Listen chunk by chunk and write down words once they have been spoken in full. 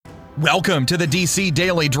Welcome to the DC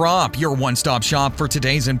Daily Drop, your one-stop shop for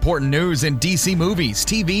today's important news in DC movies,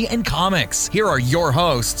 TV, and comics. Here are your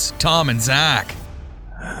hosts, Tom and Zach.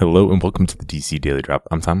 Hello and welcome to the DC Daily Drop.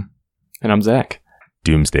 I'm Tom. And I'm Zach.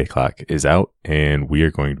 Doomsday Clock is out, and we are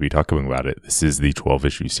going to be talking about it. This is the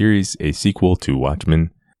 12-issue series, a sequel to Watchmen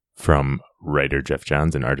from writer Jeff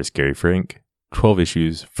Johns and artist Gary Frank. 12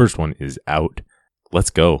 issues. First one is out. Let's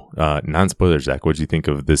go. Non-spoiler, Zach, what did you think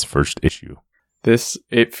of this first issue?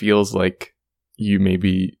 It feels like you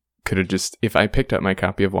maybe could have just, if I picked up my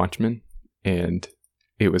copy of Watchmen and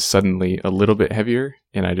it was suddenly a little bit heavier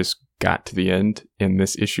and I just got to the end and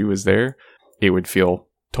this issue was there, it would feel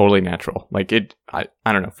totally natural. Like I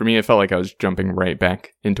don't know. For me, it felt like I was jumping right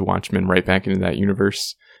back into Watchmen, right back into that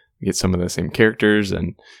universe. You get some of the same characters,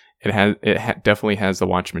 and it definitely has the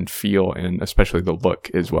Watchmen feel, and especially the look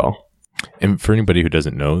as well. And for anybody who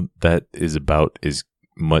doesn't know, that is about as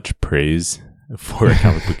much praise for a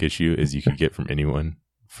comic book issue as you could get from anyone,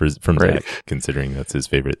 from right. Zach, considering that's his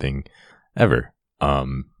favorite thing ever.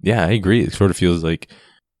 Yeah, I agree. It sort of feels like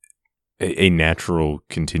a natural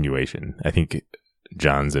continuation. I think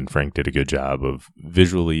Johns and Frank did a good job of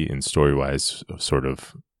visually and story-wise sort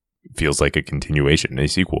of feels like a continuation, a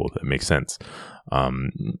sequel. That makes sense.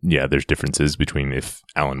 Yeah, there's differences between if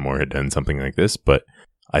Alan Moore had done something like this, but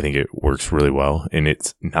I think it works really well. And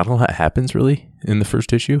it's not a lot happens really in the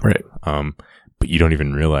first issue. Right. But you don't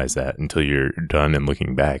even realize that until you're done and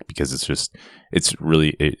looking back, because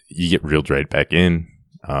you get reeled right back in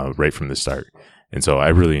right from the start. And so I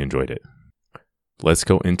really enjoyed it. Let's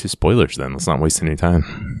go into spoilers then. Let's not waste any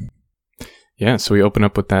time. Yeah, so we open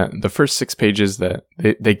up with the first 6 pages that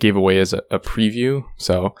they gave away as a preview.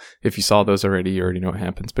 So if you saw those already, you already know what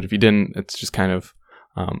happens. But if you didn't, it's just kind of,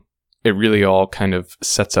 it really all kind of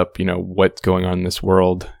sets up, what's going on in this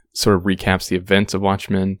world, sort of recaps the events of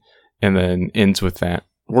Watchmen, and then ends with that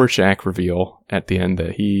Rorschach reveal at the end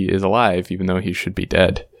that he is alive, even though he should be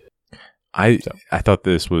dead. I thought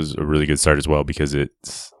this was a really good start as well, because it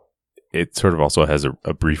sort of also has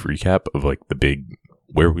a brief recap of like the big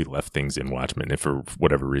where we left things in Watchmen. If for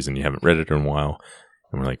whatever reason you haven't read it in a while,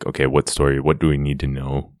 and we're like, okay, what do we need to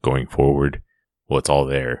know going forward? Well, it's all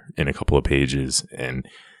there in a couple of pages, and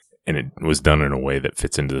it was done in a way that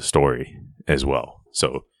fits into the story as well.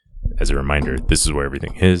 So as a reminder, this is where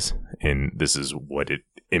everything is, and this is what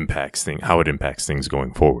how it impacts things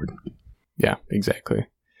going forward. Yeah, exactly.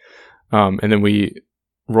 And then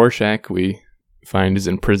Rorschach, we find, is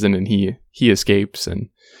in prison, and he escapes, and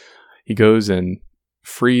he goes and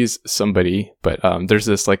frees somebody. But there's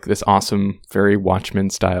this awesome, very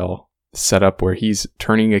Watchmen style setup where he's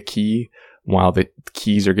turning a key while the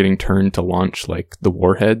keys are getting turned to launch like the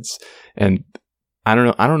warheads. And I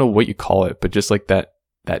don't know what you call it, but just like that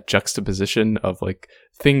juxtaposition of like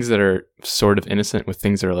things that are sort of innocent with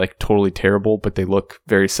things that are like totally terrible, but they look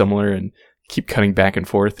very similar and keep cutting back and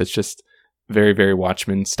forth. It's just very, very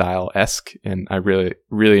Watchmen style-esque, and I really,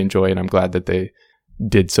 really enjoy it. I'm glad that they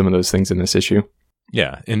did some of those things in this issue.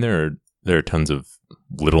 Yeah, and there are tons of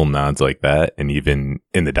little nods like that, and even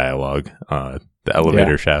in the dialogue, the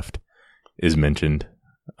elevator shaft is mentioned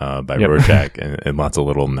by Rorschach, and lots of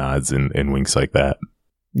little nods and winks like that.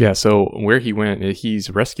 Yeah, so where he went, he's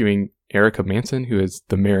rescuing Erica Manson, who is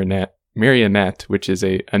the Marionette, which is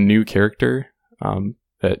a new character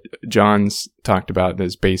that Johns talked about that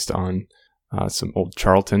is based on some old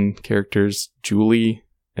Charlton characters, Julie,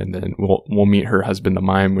 and then we'll meet her husband, the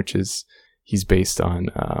Mime, which is he's based on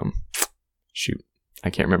I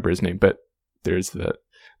can't remember his name, but there's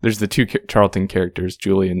the two Charlton characters,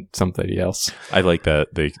 Julie and somebody else. I like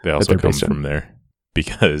that they also come from there,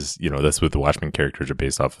 because that's what the Watchmen characters are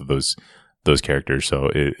based off of, those characters. So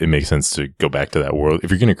it makes sense to go back to that world. If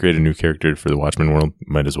you're going to create a new character for the Watchmen world,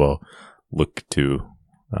 might as well look to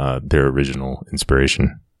their original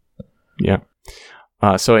inspiration. Yeah.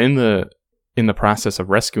 So in the process of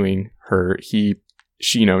rescuing her,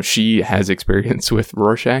 she has experience with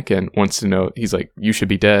Rorschach and wants to know. He's like, you should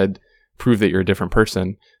be dead. Prove that you're a different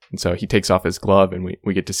person. And so he takes off his glove, and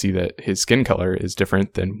we get to see that his skin color is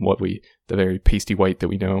different than the very pasty white that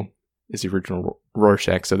we know is the original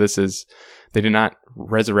Rorschach. So they did not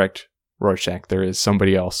resurrect Rorschach. There is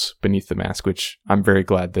somebody else beneath the mask, which I'm very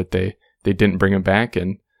glad that they didn't bring him back.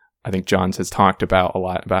 And I think Johns has talked about a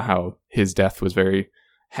lot about how his death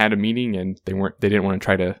had a meaning, and they didn't want to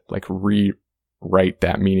try to like rewrite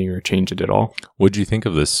that meaning or change it at all. What did you think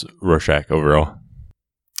of this Rorschach overall?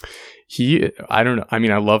 I don't know. I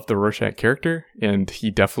mean, I love the Rorschach character, and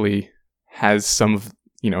he definitely has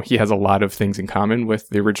he has a lot of things in common with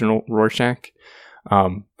the original Rorschach.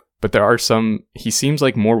 But there are he seems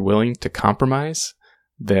like more willing to compromise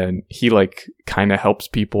then he like kind of helps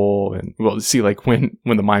people. And well, see, like when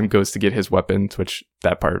the mime goes to get his weapons, which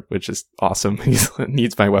is awesome. He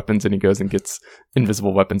needs my weapons and he goes and gets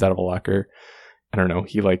invisible weapons out of a locker. I don't know.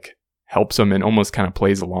 He like helps him and almost kind of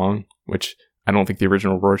plays along, which I don't think the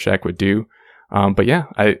original Rorschach would do. But yeah,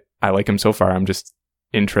 I like him so far. I'm just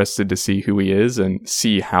interested to see who he is and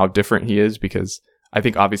see how different he is, because I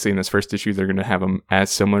think obviously in this first issue, they're going to have him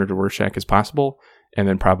as similar to Rorschach as possible. And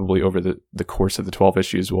then probably over the course of the 12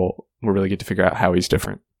 issues, we'll really get to figure out how he's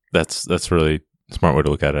different. That's really a smart way to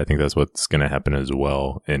look at it. I think that's what's going to happen as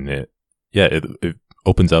well. And it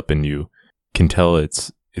opens up and you can tell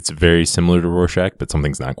it's very similar to Rorschach, but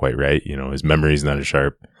something's not quite right. You know, his memory's not as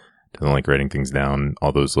sharp, doesn't like writing things down,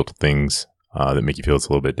 all those little things that make you feel it's a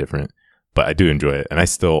little bit different. But I do enjoy it. And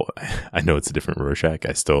I know it's a different Rorschach.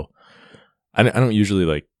 I don't usually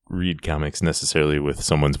like read comics necessarily with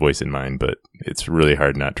someone's voice in mind, but it's really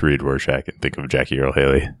hard not to read Rorschach and think of Jackie Earle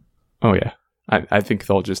Haley. Oh yeah. I think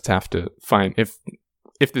they'll just have to find,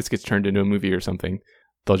 if this gets turned into a movie or something,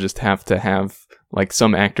 they'll just have to have like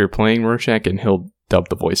some actor playing Rorschach and he'll dub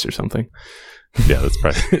the voice or something. Yeah, that's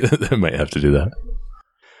probably, they might have to do that.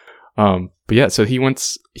 But yeah, so he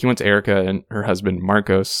wants Erica and her husband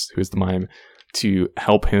Marcos, who's the mime, to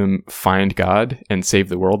help him find God and save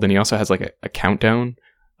the world. And he also has like a countdown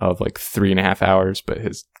of like 3.5 hours, but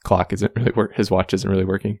his clock isn't really his watch isn't really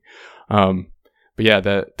working. But yeah,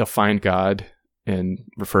 the find God and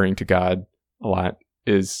referring to God a lot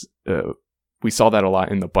is, we saw that a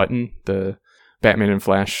lot in the Button, the Batman and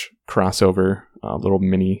Flash crossover, little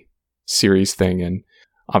mini series thing. And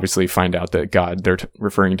obviously find out that God, they're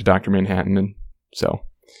referring to Dr. Manhattan. And so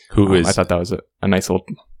I thought that was a nice little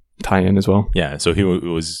tie-in as well. Yeah, so he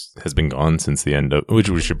has been gone since the end of, which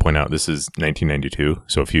we should point out, this is 1992,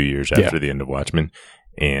 so a few years after the end of Watchmen,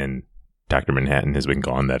 and Dr. Manhattan has been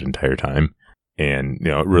gone that entire time. And, you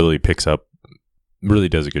know, it really really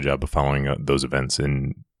does a good job of following those events,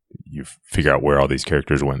 and you figure out where all these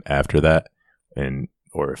characters went after that,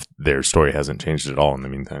 or if their story hasn't changed at all in the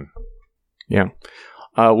meantime. Yeah.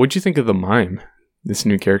 What'd you think of the mime, this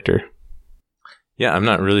new character? Yeah, I'm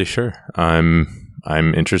not really sure.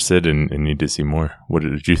 I'm interested and need to see more. What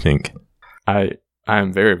did you think?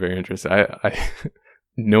 I'm very, very interested. I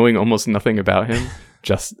knowing almost nothing about him,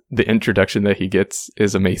 just the introduction that he gets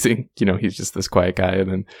is amazing. You know, he's just this quiet guy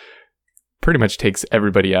and then pretty much takes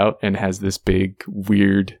everybody out and has this big,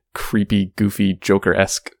 weird, creepy, goofy,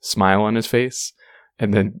 Joker-esque smile on his face.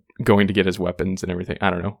 And then going to get his weapons and everything. I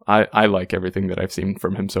don't know. I like everything that I've seen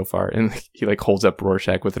from him so far. And he like holds up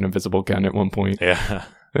Rorschach with an invisible gun at one point. Yeah.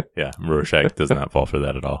 Yeah. Rorschach does not fall for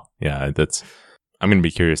that at all. Yeah. I'm going to be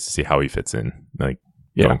curious to see how he fits in, like,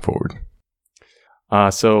 going forward.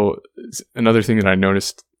 So another thing that I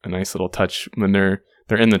noticed, a nice little touch, when they're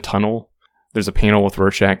in the tunnel, there's a panel with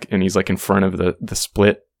Rorschach and he's like in front of the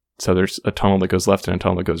split. So there's a tunnel that goes left and a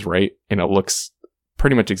tunnel that goes right. And it looks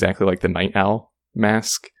pretty much exactly like the Night Owl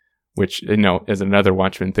mask, which, you know, as another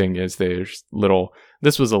Watchmen thing, is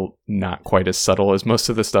this was not quite as subtle as most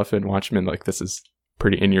of the stuff in Watchmen. Like, this is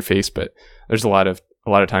pretty in your face, but there's a lot of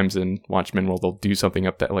times in Watchmen where they'll do something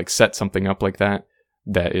up that, like, set something up like that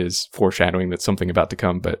is foreshadowing that something about to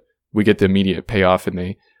come, but we get the immediate payoff and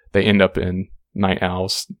they end up in Night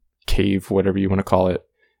Owl's cave, whatever you want to call it,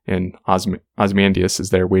 and Ozymandias is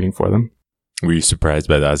there waiting for them. Were you surprised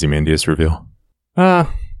by the Ozymandias reveal?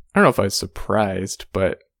 I don't know if I was surprised,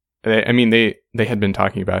 but I mean, they had been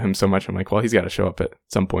talking about him so much. I'm like, well, he's got to show up at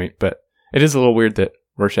some point. But it is a little weird that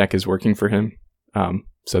Rorschach is working for him.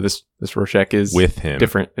 So this Rorschach is with him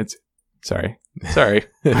different. It's sorry.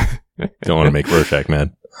 Don't want to make Rorschach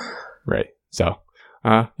mad, right? So,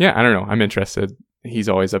 yeah, I don't know. I'm interested. He's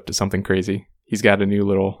always up to something crazy. He's got a new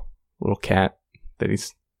little cat that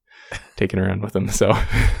he's taking around with him. So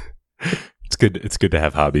it's good. It's good to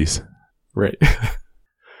have hobbies, right?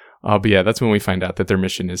 But yeah, that's when we find out that their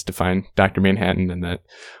mission is to find Dr. Manhattan and that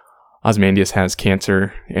Ozymandias has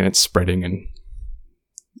cancer and it's spreading, and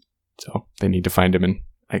so they need to find him and,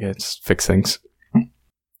 I guess, fix things.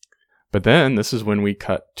 But then this is when we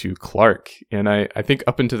cut to Clark, and I think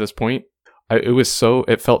up until this point,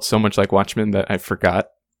 it felt so much like Watchmen that I forgot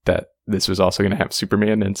that this was also going to have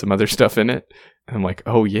Superman and some other stuff in it. And I'm like,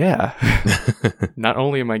 oh yeah, not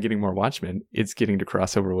only am I getting more Watchmen, it's getting to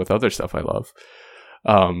cross over with other stuff I love.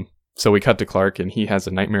 So we cut to Clark and he has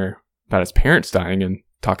a nightmare about his parents dying and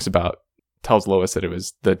tells Lois that it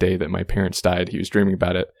was the day that my parents died. He was dreaming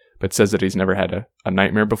about it, but says that he's never had a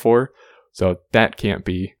nightmare before. So that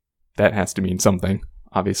has to mean something,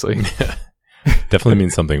 obviously. Definitely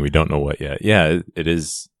means something. We don't know what yet. Yeah, it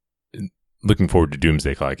is. Looking forward to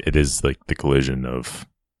Doomsday Clock. It is like the collision of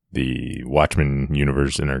the Watchmen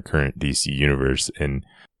universe in our current DC universe, and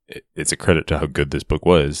it's a credit to how good this book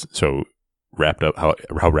was. So wrapped up, how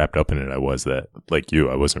wrapped up in it I was, that like you,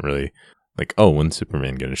 I wasn't really like, oh, when's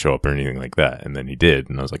Superman going to show up or anything like that? And then he did,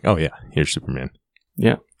 and I was like, oh yeah, here's Superman.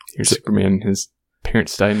 Yeah, here's Superman. His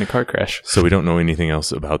parents died in a car crash. So we don't know anything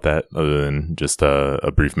else about that other than just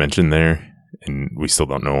a brief mention there, and we still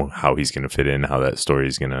don't know how he's going to fit in, how that story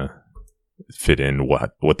is going to fit in,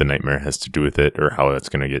 what the nightmare has to do with it, or how that's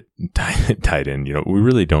going to get tied in. You know, we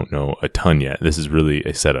really don't know a ton yet. This is really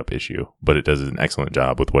a setup issue, but it does an excellent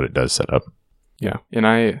job with what it does set up. Yeah, and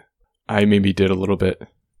I maybe did a little bit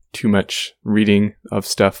too much reading of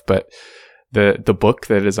stuff, but the book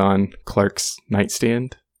that is on Clark's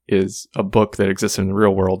nightstand is a book that exists in the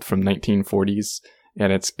real world from 1940s,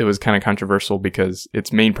 and it was kind of controversial because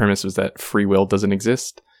its main premise was that free will doesn't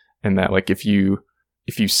exist, and that like if you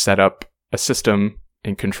set up a system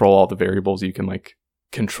and control all the variables, you can like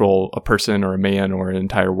control a person or a man or an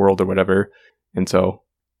entire world or whatever. And so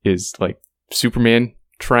is like Superman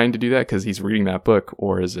trying to do that because he's reading that book,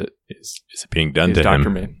 or is it being done to Dr.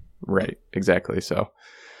 him? Man? Right, exactly. So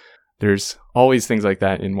there's always things like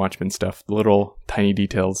that in Watchmen stuff, little tiny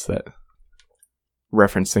details that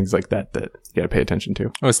reference things like that you got to pay attention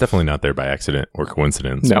to. Oh, it's definitely not there by accident or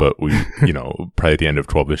coincidence, No. But we, probably at the end of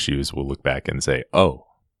 12 issues, we'll look back and say, oh,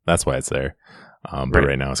 that's why it's there. But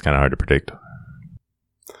right now it's kind of hard to predict.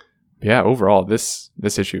 Yeah, overall, this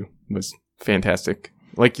issue was fantastic.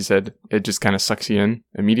 Like you said, it just kind of sucks you in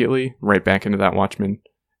immediately, right back into that Watchmen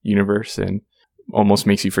universe, and almost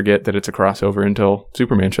makes you forget that it's a crossover until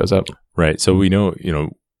Superman shows up. Right. So we know,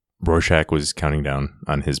 Rorschach was counting down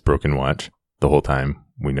on his broken watch the whole time.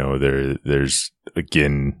 We know there's,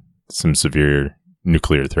 again, some severe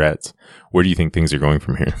nuclear threats. Where do you think things are going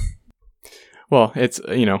from here? Well, it's,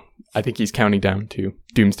 I think he's counting down to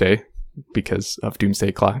Doomsday because of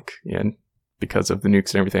Doomsday Clock and because of the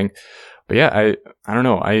nukes and everything. But yeah, I don't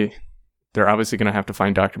know. They're obviously going to have to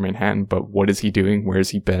find Dr. Manhattan, but what is he doing? Where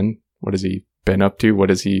has he been? What has he been up to? What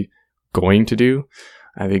is he going to do?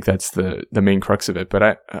 I think that's the main crux of it.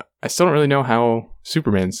 But I still don't really know how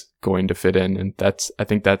Superman's going to fit in. And I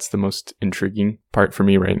think that's the most intriguing part for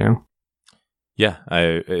me right now. Yeah,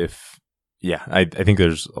 I think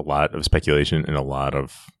there's a lot of speculation and a lot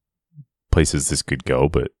of places this could go,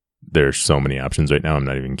 but there's so many options right now. I'm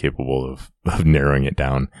not even capable of narrowing it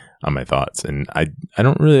down on my thoughts. And I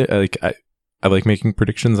don't really I like making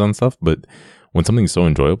predictions on stuff, but when something's so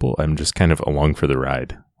enjoyable, I'm just kind of along for the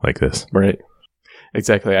ride like this. Right.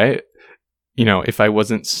 Exactly. If I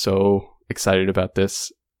wasn't so excited about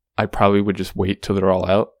this, I probably would just wait till they're all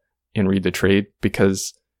out and read the trade,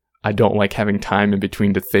 because I don't like having time in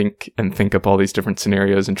between to think up all these different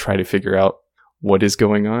scenarios and try to figure out what is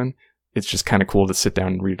going on. It's just kind of cool to sit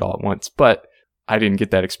down and read it all at once. But I didn't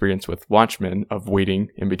get that experience with Watchmen of waiting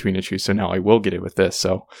in between issues, so now I will get it with this.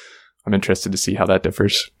 So I'm interested to see how that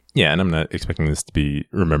differs. Yeah, and I'm not expecting this to be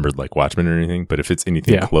remembered like Watchmen or anything, but if it's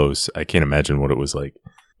anything close, I can't imagine what it was like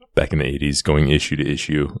back in the 80s, going issue to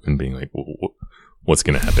issue and being like, what's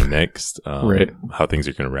going to happen next, right? How things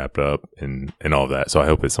are going to wrap up and all of that. So I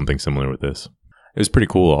hope it's something similar with this. It was pretty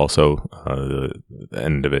cool also, the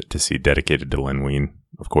end of it, to see dedicated to Len Wein.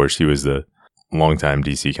 Of course, he was the longtime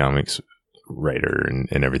DC Comics writer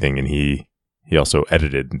and everything, and he also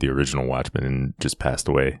edited the original Watchmen and just passed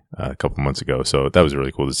away a couple months ago. So that was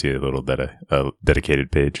really cool to see a little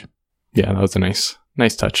dedicated page. Yeah, that was a nice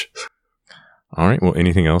touch. All right. Well,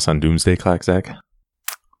 anything else on Doomsday Clock, Zach?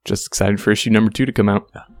 Just excited for issue number 2 to come out.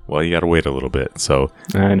 Well, you got to wait a little bit. So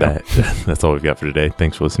I know. That's all we've got for today.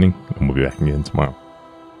 Thanks for listening, and we'll be back again tomorrow.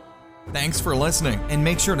 Thanks for listening, and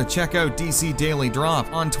make sure to check out DC Daily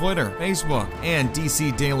Drop on Twitter, Facebook, and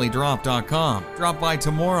DCDailyDrop.com. Drop by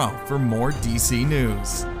tomorrow for more DC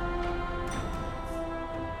news.